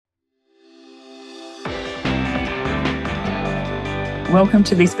Welcome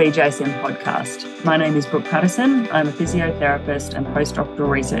to this BJSM podcast. My name is Brooke Patterson. I'm a physiotherapist and postdoctoral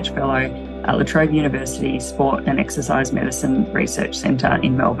research fellow at La Trobe University Sport and Exercise Medicine Research Centre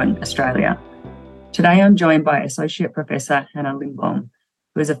in Melbourne, Australia. Today I'm joined by Associate Professor Hanna Lindblom,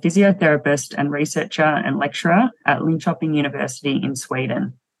 who is a physiotherapist and researcher and lecturer at Lindblom University in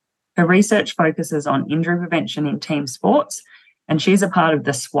Sweden. Her research focuses on injury prevention in team sports, and she's a part of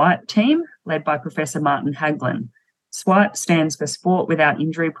the SWIPE team led by Professor Martin Haglin. SWIPE stands for Sport Without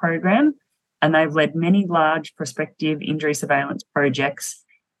Injury Program, and they've led many large prospective injury surveillance projects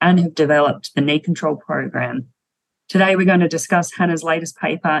and have developed the knee control program. Today, we're going to discuss Hanna's latest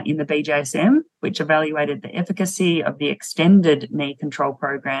paper in the BJSM, which evaluated the efficacy of the extended knee control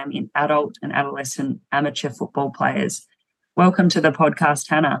program in adult and adolescent amateur football players. Welcome to the podcast,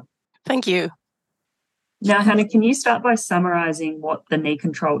 Hanna. Thank you. Now, Hanna, can you start by summarising what the knee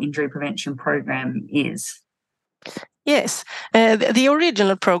control injury prevention program is? Yes, the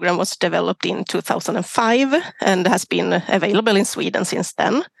original program was developed in 2005 and has been available in Sweden since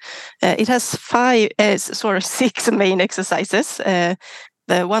then. It has six main exercises. The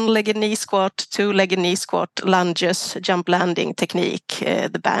one-legged knee squat, two-legged knee squat, lunges, jump landing technique,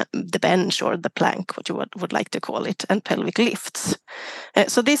 the bench or the plank, what you would like to call it, and pelvic lifts.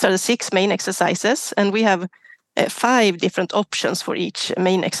 So these are the six main exercises, and we have 5 different options for each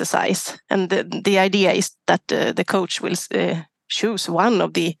main exercise. And the idea is that the coach will choose one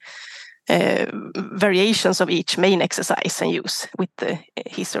of the variations of each main exercise and use with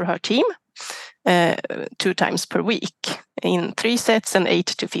his or her team 2 times per week in 3 sets and 8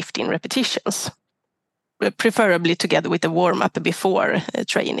 to 15 repetitions, preferably together with a warm-up before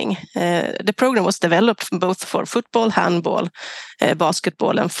training. The program was developed both for football, handball,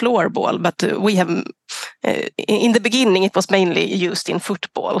 basketball and floorball, but we have, in the beginning it was mainly used in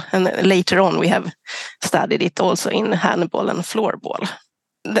football, and later on we have studied it also in handball and floorball.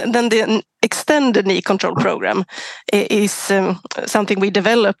 Then the extended knee control program is something we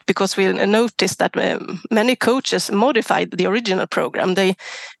developed because we noticed that many coaches modified the original program. They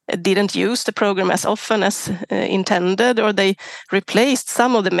didn't use the program as often as intended, or they replaced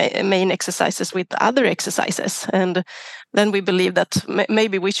some of the main exercises with other exercises. And then we believe that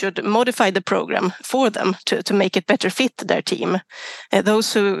maybe we should modify the program for them to make it better fit their team.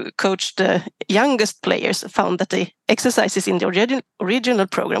 Those who coached the youngest players found that the exercises in the original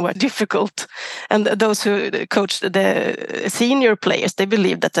program were difficult. And those who coached the senior players, they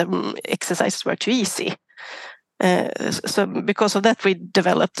believed that the exercises were too easy. So because of that, we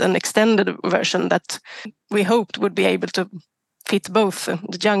developed an extended version that we hoped would be able to fit both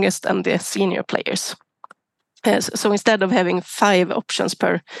the youngest and the senior players. So instead of having 5 options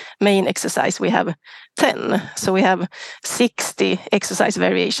per main exercise, we have 10. So we have 60 exercise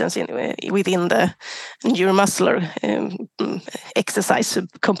variations within the neuromuscular exercise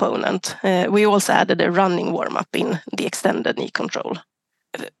component. We also added a running warm-up in the extended knee control.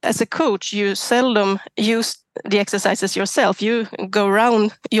 As a coach, you seldom use the exercises yourself. You go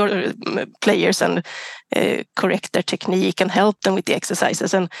around your players and correct their technique and help them with the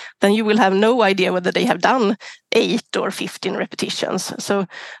exercises, and then you will have no idea whether they have done 8 or 15 repetitions. So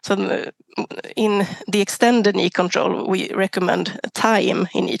in the extended knee control, we recommend time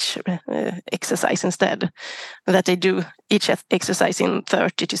in each exercise instead, that they do each exercise in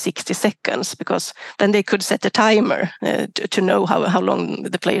 30 to 60 seconds, because then they could set a timer to know how long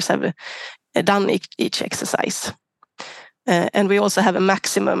the players have done each exercise. And we also have a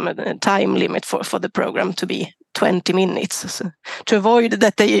maximum time limit for the program to be 20 minutes, to avoid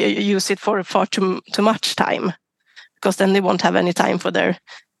that they use it for far too much time, because then they won't have any time for their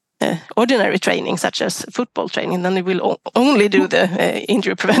ordinary training, such as football training. Then they will only do the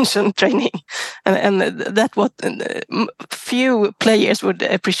injury prevention training. And that what few players would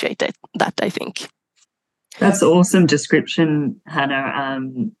appreciate that, I think. That's an awesome description,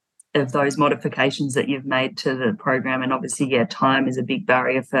 Hanna, of those modifications that you've made to the program. And obviously, time is a big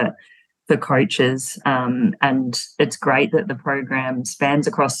barrier for coaches. And it's great that the program spans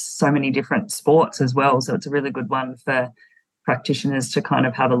across so many different sports as well. So it's a really good one for practitioners to kind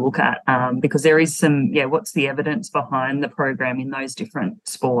of have a look at, because there is some, what's the evidence behind the program in those different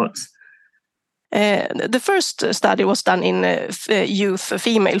sports? The first study was done in youth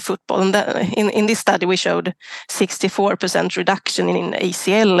female football, and in this study we showed 64% reduction in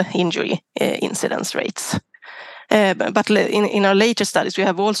ACL injury incidence rates. But in our later studies, we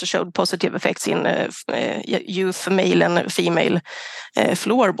have also showed positive effects in youth male and female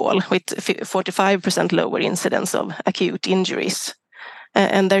floorball, with 45% lower incidence of acute injuries.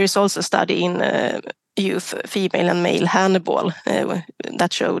 And there is also a study in youth female and male handball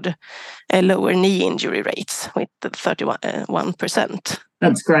that showed lower knee injury rates with 31%.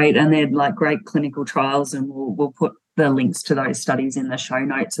 That's great, and they're like great clinical trials, and we'll put the links to those studies in the show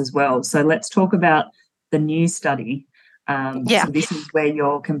notes as well. So let's talk about the new study. So this is where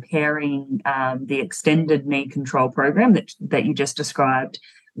you're comparing the extended knee control program that you just described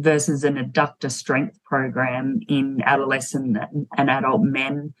versus an adductor strength program in adolescent and adult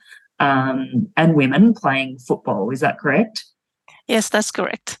men and women playing football. Is that correct? Yes, that's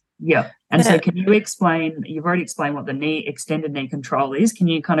correct. Yeah. And so can you explain, you've already explained what the extended knee control is. Can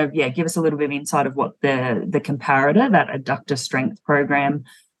you kind of, give us a little bit of insight of what the comparator, that adductor strength program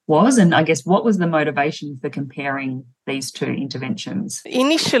was? And I guess what was the motivation for comparing these two interventions?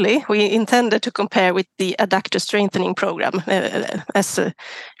 Initially, we intended to compare with the adductor strengthening program as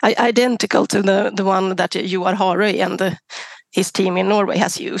identical to the one that Joar Harøy and his team in Norway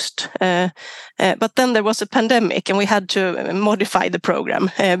has used. But then there was a pandemic and we had to modify the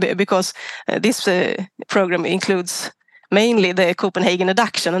program because this program includes mainly the Copenhagen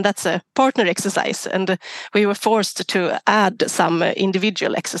adduction, and that's a partner exercise. And we were forced to add some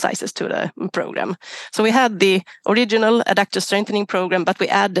individual exercises to the program. So we had the original adductor strengthening program, but we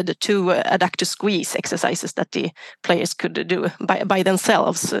added 2 adductor squeeze exercises that the players could do by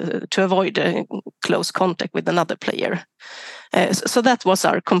themselves to avoid close contact with another player. So that was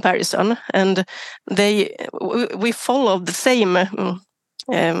our comparison, and we followed the same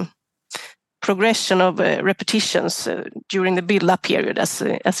progression of repetitions during the build-up period as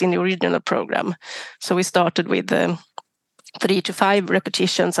in the original program. So we started with 3 to 5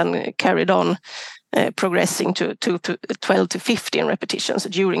 repetitions and carried on progressing to 12 to 15 repetitions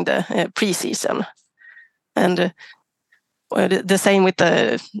during the pre-season. And the same with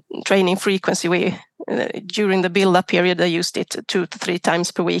the training frequency. During the build-up period, they used it 2 to 3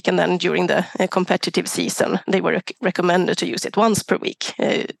 times per week, and then during the competitive season, they were recommended to use it once per week,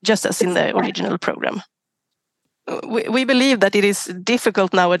 just as in the original program. We believe that it is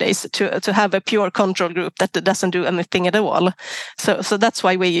difficult nowadays to have a pure control group that doesn't do anything at all. So that's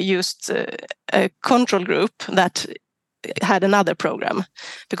why we used a control group that had another program,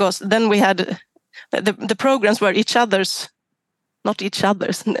 because then we had the programs were not each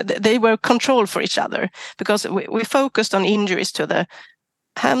other's, they were controlled for each other, because we focused on injuries to the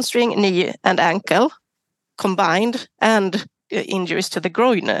hamstring, knee and ankle combined, and injuries to the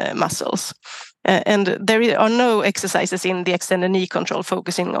groin muscles. And there are no exercises in the extended knee control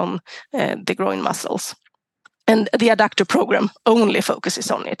focusing on the groin muscles. And the adductor program only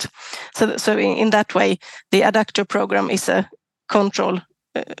focuses on it. So in that way, the adductor program is a control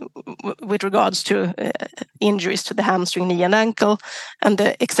with regards to injuries to the hamstring, knee and ankle, and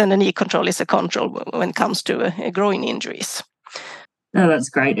the extended knee control is a control when it comes to groin injuries. No, that's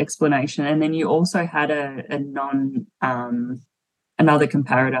a great explanation. And then you also had another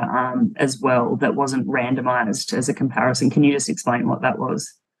comparator arm as well that wasn't randomized as a comparison. Can you just explain what that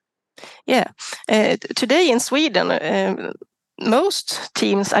was? Yeah. Today in Sweden, most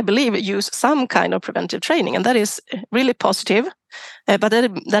teams, I believe, use some kind of preventive training, and that is really positive. But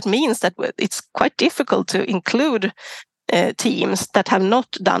that means that it's quite difficult to include teams that have not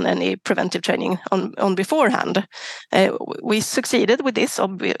done any preventive training on beforehand. We succeeded with this,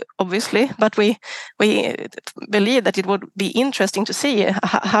 obviously, but we believe that it would be interesting to see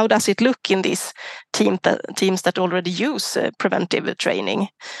how does it look in these teams that already use preventive training.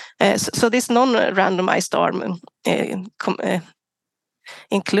 So this non-randomized arm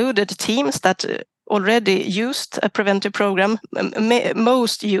included teams that already used a preventive program.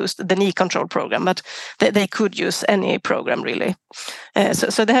 Most used the knee control program, but they could use any program really.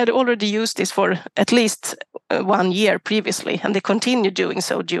 So they had already used this for at least 1 year previously, and they continued doing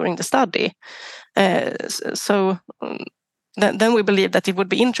so during the study. So then we believe that it would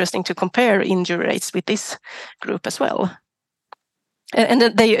be interesting to compare injury rates with this group as well. And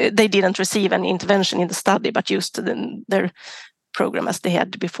they didn't receive any intervention in the study, but used their program as they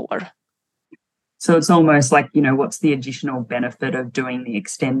had before. So it's almost like, what's the additional benefit of doing the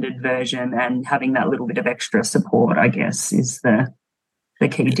extended version and having that little bit of extra support, I guess, is the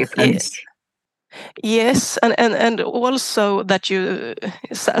key difference. Yes, and also that you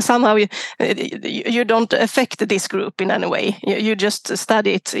somehow you don't affect this group in any way. You just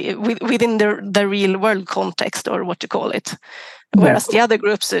study it within the real world context, or what you call it. Whereas the other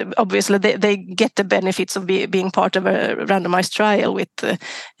groups, obviously, they get the benefits of being part of a randomized trial with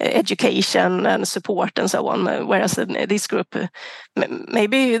education and support and so on. Whereas this group,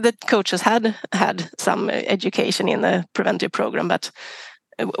 maybe the coaches had some education in the preventive program, but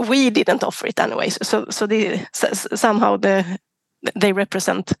we didn't offer it anyway. So somehow the they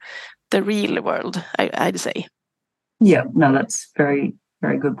represent the real world, I'd say. Yeah, no, that's very,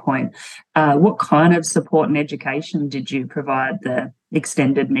 very good point. What kind of support and education did you provide the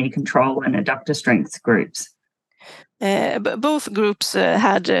extended knee control and adductor strength groups? Both groups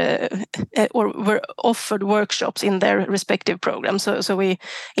had or were offered workshops in their respective programs. So we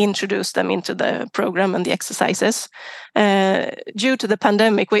introduced them into the program and the exercises. Due to the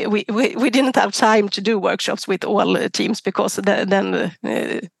pandemic, we didn't have time to do workshops with all teams because then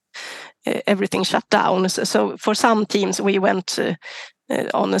everything shut down. So for some teams, we went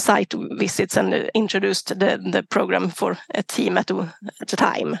on site visits and introduced the program for a team at a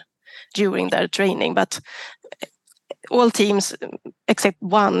time during their training. But all teams except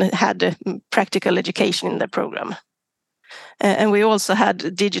one had practical education in their program. And we also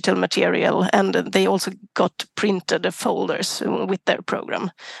had digital material, and they also got printed folders with their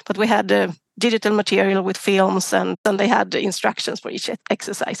program. But we had digital material with films, and then they had instructions for each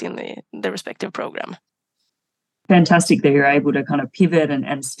exercise in the respective program. Fantastic that you're able to kind of pivot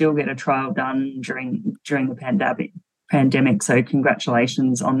and still get a trial done during the pandemic. So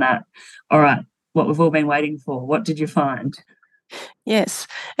congratulations on that. All right, what we've all been waiting for. What did you find? Yes.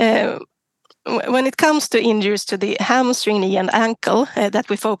 When it comes to injuries to the hamstring, knee, and ankle that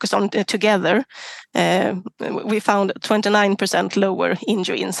we focus on together, we found 29% lower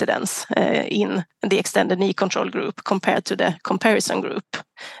injury incidence in the extended knee control group compared to the comparison group.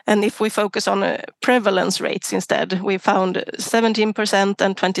 And if we focus on prevalence rates instead, we found 17%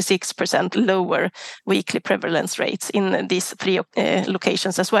 and 26% lower weekly prevalence rates in these three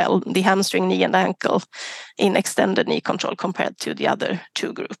locations as well, the hamstring, knee, and ankle, in extended knee control compared to the other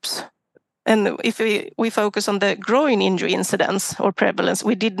two groups. And if we focus on the groin injury incidence or prevalence,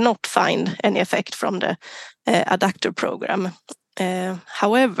 we did not find any effect from the adductor program.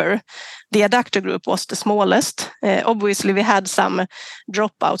 However, the adductor group was the smallest. Obviously, we had some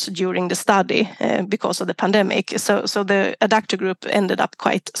dropouts during the study because of the pandemic. So the adductor group ended up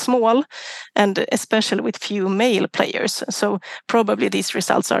quite small, and especially with few male players. So probably these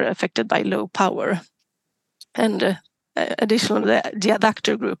results are affected by low power. And additionally, the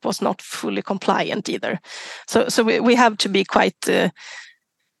adductor group was not fully compliant either. So we have to be quite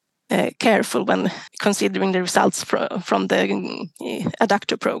careful when considering the results from the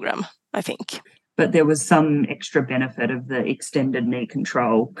adductor program, I think. But there was some extra benefit of the extended knee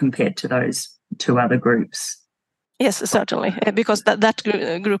control compared to those two other groups. Yes, certainly, because that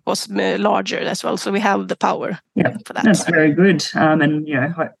group was larger as well. So we have the power for that. That's very good. And,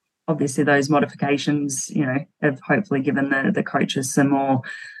 obviously those modifications, have hopefully given the coaches some more,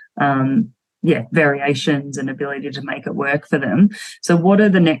 variations and ability to make it work for them. So what are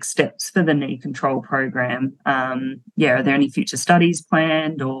the next steps for the knee control program? Are there any future studies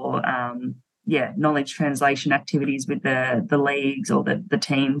planned or, knowledge translation activities with the leagues or the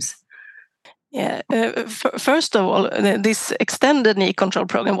teams? Yeah. First of all, this extended knee control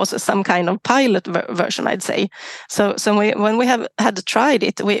program was some kind of pilot version, I'd say. So when we had tried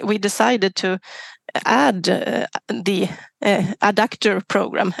it, we decided to add the adductor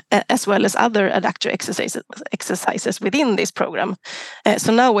program as well as other adductor exercises within this program.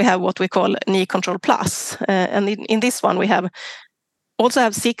 So now we have what we call Knee Control Plus, and in this one we also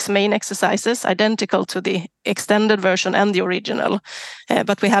have 6 main exercises identical to the extended version and the original,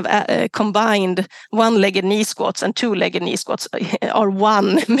 but we have combined one-legged knee squats and two-legged knee squats are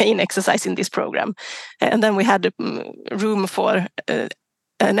one main exercise in this program. And then we had room for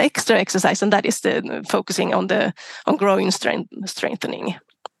an extra exercise, and that is focusing on groin strengthening.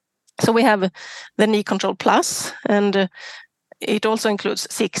 So we have the Knee Control Plus, and it also includes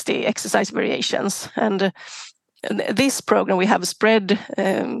 60 exercise variations. And this program we have spread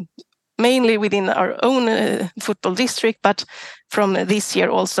mainly within our own football district, but from this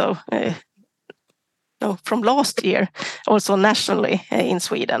year also, from last year, also nationally in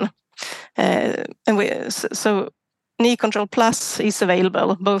Sweden. So Knee Control Plus is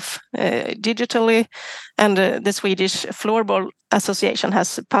available both digitally, and the Swedish Floorball Association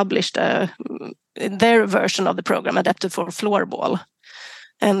has published their version of the program adapted for floorball.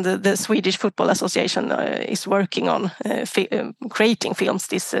 And the Swedish Football Association is working on creating films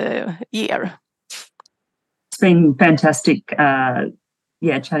this year. It's been fantastic,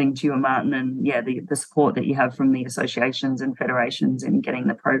 chatting to you, Martin, and the support that you have from the associations and federations in getting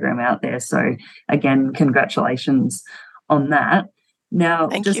the program out there. So again, congratulations on that. Now,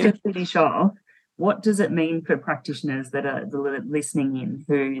 Thank just you. to finish off, what does it mean for practitioners that are listening in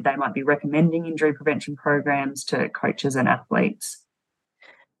who they might be recommending injury prevention programs to coaches and athletes?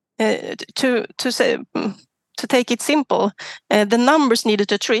 To take it simple, the numbers needed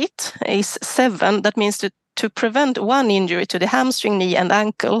to treat is 7. That means to to prevent one injury to the hamstring, knee, and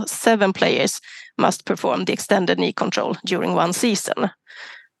ankle, 7 players must perform the extended knee control during one season.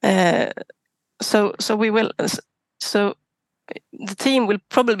 So the team will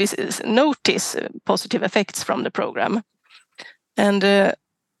probably notice positive effects from the program. And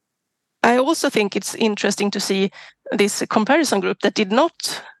I also think it's interesting to see this comparison group that did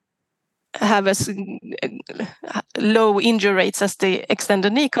not have as low injury rates as the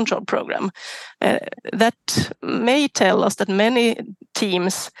extended knee control program. That may tell us that many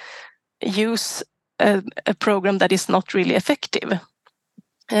teams use a program that is not really effective.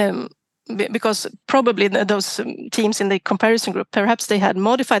 Because probably those teams in the comparison group, perhaps they had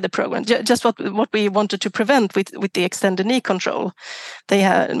modified the program, just what we wanted to prevent with the extended knee control.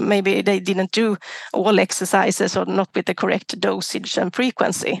 Maybe they didn't do all exercises or not with the correct dosage and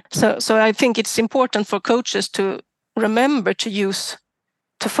frequency. So I think it's important for coaches to remember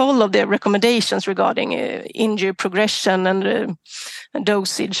to follow the recommendations regarding injury progression and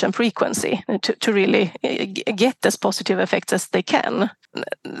dosage and frequency to really get as positive effects as they can.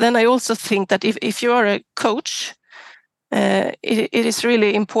 Then I also think that if you are a coach, it is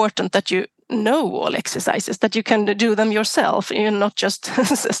really important that you know all exercises, that you can do them yourself. You're not just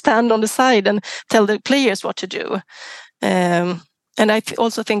stand on the side and tell the players what to do. And I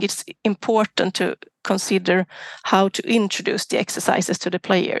also think it's important to consider how to introduce the exercises to the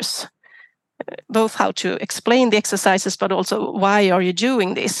players, both how to explain the exercises, but also why are you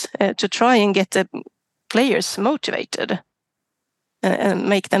doing this, to try and get the players motivated and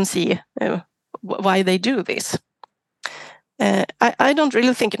make them see why they do this. I don't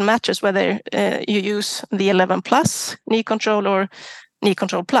really think it matters whether you use the 11 plus knee control or knee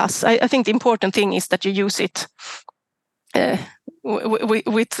control plus. I think the important thing is that you use it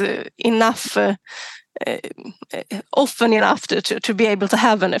with enough, often enough to be able to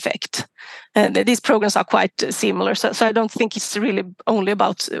have an effect. These programs are quite similar, so I don't think it's really only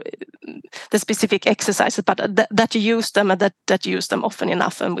about the specific exercises, but that you use them and that you use them often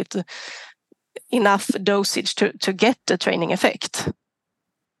enough and with enough dosage to get the training effect.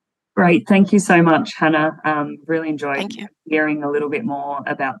 Great. Thank you so much, Hanna. Really enjoyed hearing a little bit more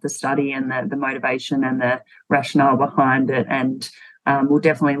about the study and the motivation and the rationale behind it. And we'll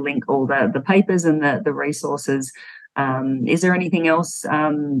definitely link all the papers and the resources. Is there anything else,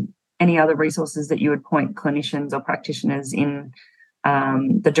 any other resources that you would point clinicians or practitioners in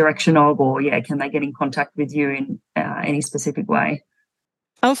the direction of, or can they get in contact with you in any specific way?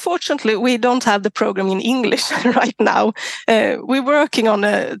 Unfortunately, we don't have the program in English right now. We're working on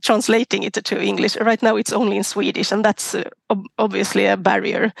translating it to English. Right now, it's only in Swedish, and that's obviously a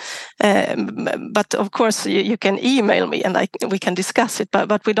barrier. But of course, you can email me, and we can discuss it.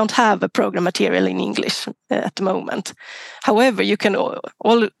 But we don't have a program material in English at the moment. However, you can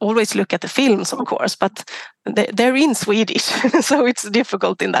always look at the films, of course, but they're in Swedish, so it's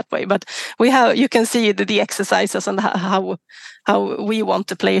difficult in that way. But you can see the exercises and how we want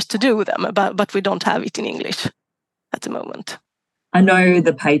the players to do them, but we don't have it in English at the moment. I know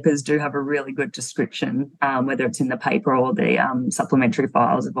the papers do have a really good description, whether it's in the paper or the supplementary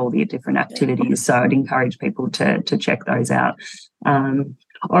files of all the different activities. So I'd encourage people to check those out.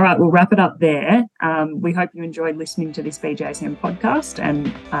 All right, we'll wrap it up there. We hope you enjoyed listening to this BJSM podcast,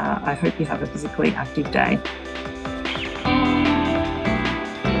 and I hope you have a physically active day.